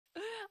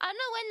I don't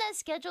know when they're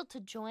scheduled to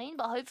join,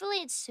 but hopefully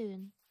it's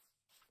soon.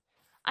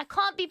 I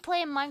can't be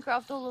playing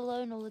Minecraft all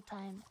alone all the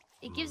time.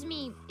 It gives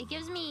me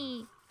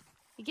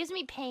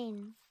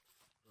pain.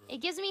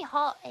 It gives me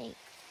heartache.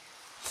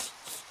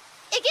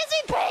 It gives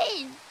me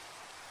pain.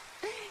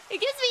 It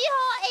gives me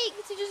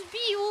heartache to just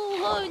be all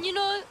alone, you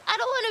know? I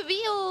don't want to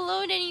be all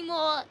alone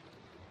anymore.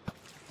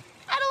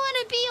 I don't want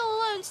to be all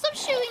alone. Stop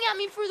shooting at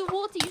me through the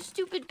water, you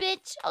stupid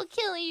bitch. I'll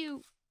kill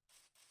you.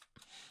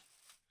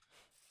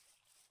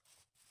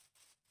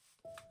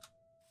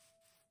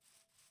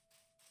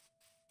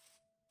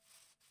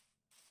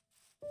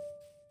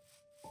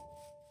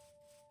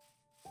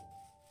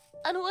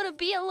 I don't want to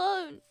be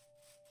alone.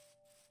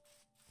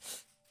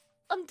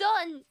 I'm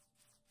done.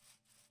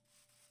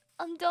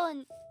 I'm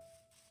done.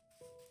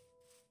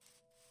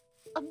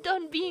 I'm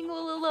done being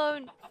all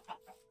alone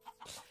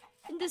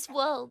in this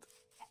world.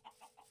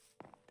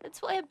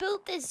 That's why I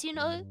built this, you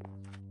know?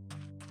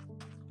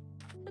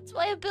 That's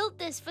why I built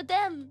this, for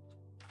them.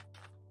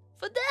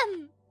 For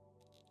them.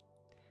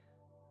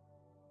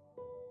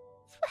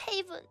 It's for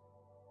Haven.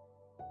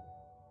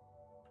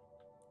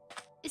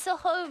 It's a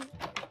home.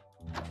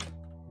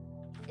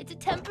 It's a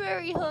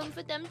temporary home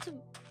for them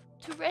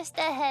to rest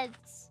their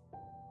heads.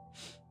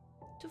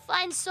 To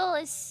find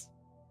solace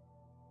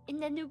in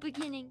their new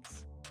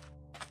beginnings.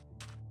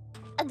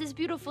 And this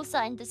beautiful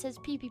sign that says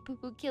pee pee poo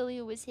poo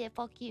Kilia was here,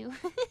 fuck you.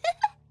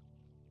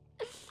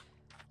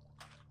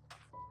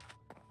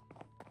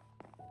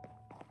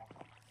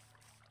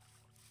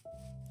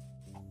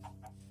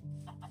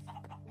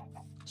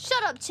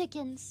 Shut up,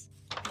 chickens.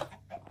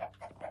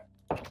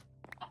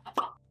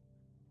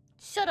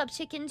 Shut up,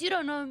 chickens. You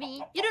don't know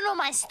me. You don't know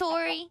my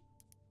story.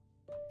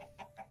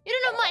 You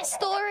don't know my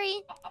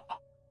story.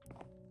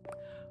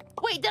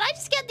 Wait, did I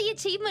just get the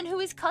achievement who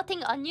is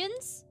cutting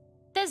onions?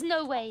 There's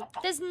no way.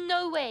 There's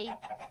no way.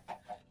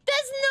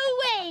 There's no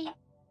way.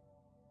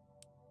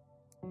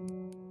 Oh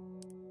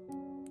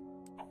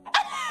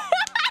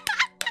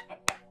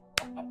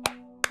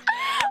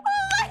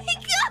my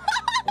god.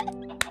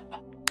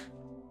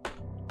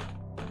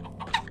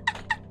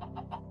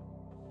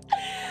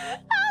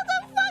 How the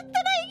fuck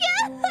did I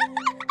get that?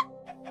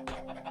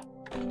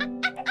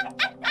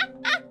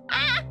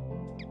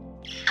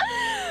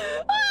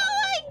 Oh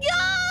my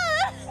god.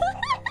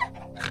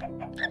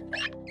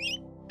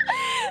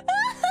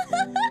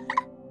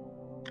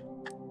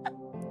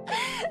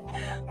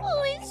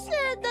 Holy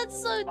shit, that's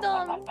so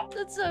dumb.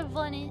 That's so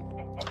funny.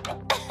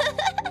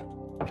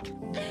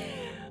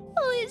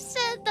 Holy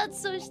shit, that's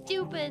so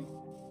stupid.